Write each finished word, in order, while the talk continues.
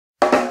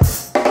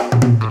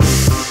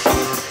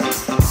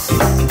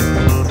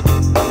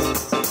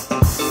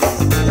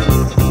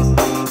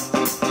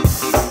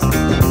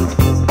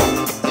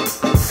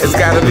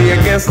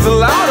against the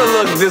law to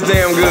look this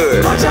damn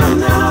good. Watch out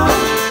now.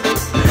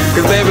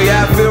 Cause baby,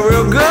 I feel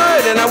real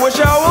good and I wish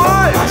I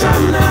would. Watch out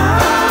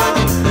now.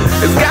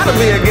 It's gotta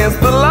be against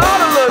the law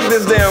to look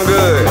this damn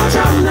good. Watch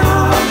out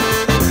now.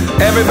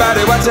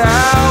 Everybody watch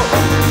out.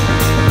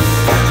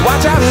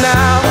 Watch out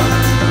now.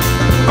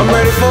 I'm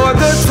ready for a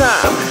good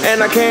time,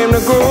 and I came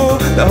to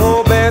groove. The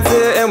whole band's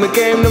here and we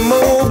came to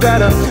move.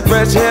 Got a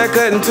fresh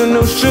haircut and 2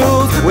 new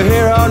shoes. We're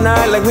here all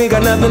night like we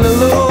got nothing to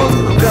lose.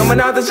 I'm coming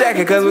out the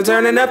jacket cause we're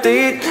turning up the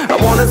heat. I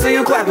wanna see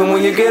you clapping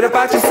when you get up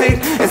out your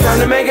seat. It's time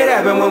to make it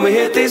happen when we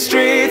hit these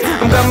streets.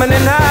 I'm coming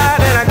in hot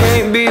and I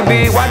can't be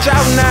beat. Watch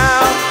out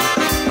now.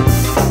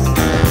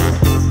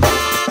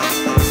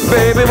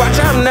 Baby, watch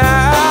out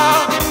now.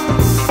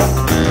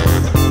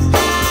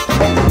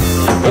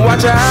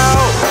 Watch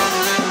out.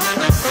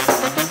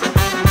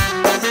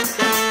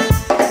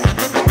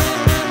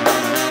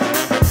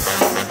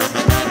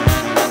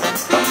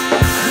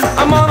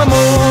 I'm on the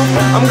move,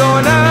 I'm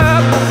going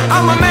up.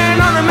 I'm a man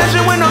on a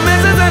mission with no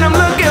missions, and I'm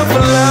looking for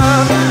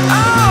love.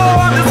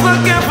 Oh, I'm just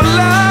looking for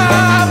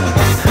love.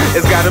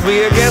 It's gotta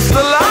be against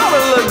the law to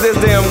look this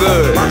damn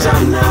good. Watch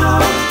out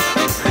now.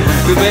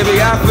 Cause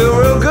baby, I feel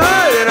real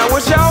good and I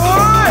wish I would.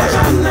 Watch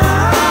out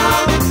now.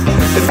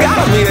 It's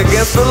gotta be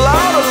against the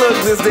law to look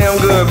this damn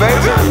good, baby.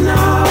 Watch out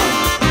now.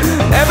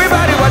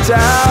 Everybody watch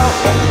out.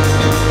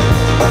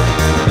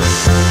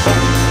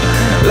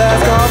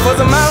 Last call for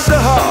some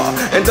alcohol,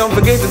 and don't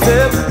forget to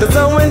tip. The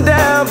sun went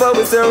down, but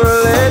we still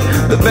rolling.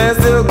 The band's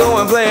still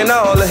going, playing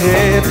all the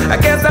hits. I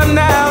guess I'm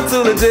now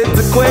too legit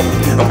to quit.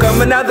 I'm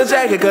coming out the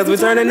jacket cause we're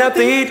turning up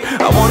the heat.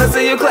 I wanna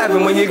see you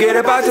clapping when you get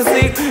up out your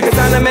seat. It's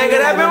time to make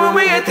it happen when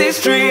we hit these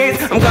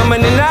streets. I'm coming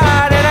in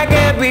hot and I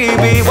can't be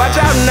beat. Watch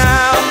out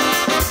now.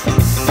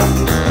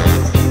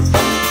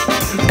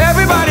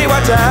 Everybody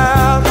watch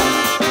out.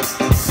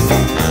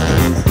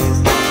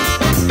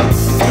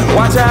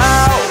 Watch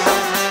out.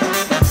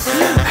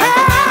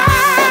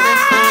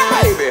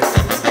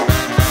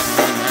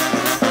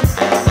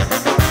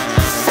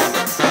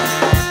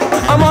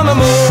 I'm on the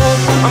move,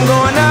 I'm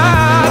going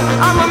up.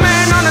 I'm a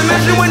man on a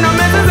mission with no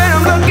missions, and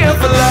I'm looking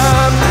for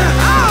love.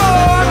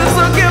 Oh, I'm just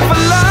looking for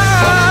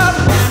love.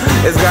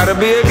 It's gotta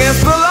be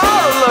against the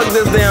law to look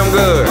this damn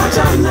good. Watch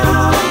out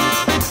now.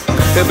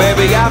 Cause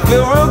baby, I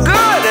feel real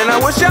good and I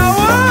wish I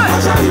would.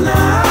 Watch out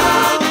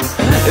now.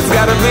 It's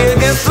gotta be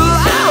against the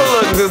law to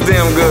look this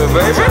damn good,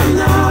 baby. Watch out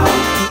now.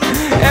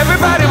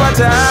 Everybody watch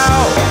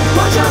out.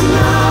 Watch out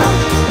now.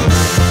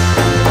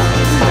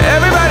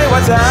 Everybody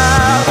watch out.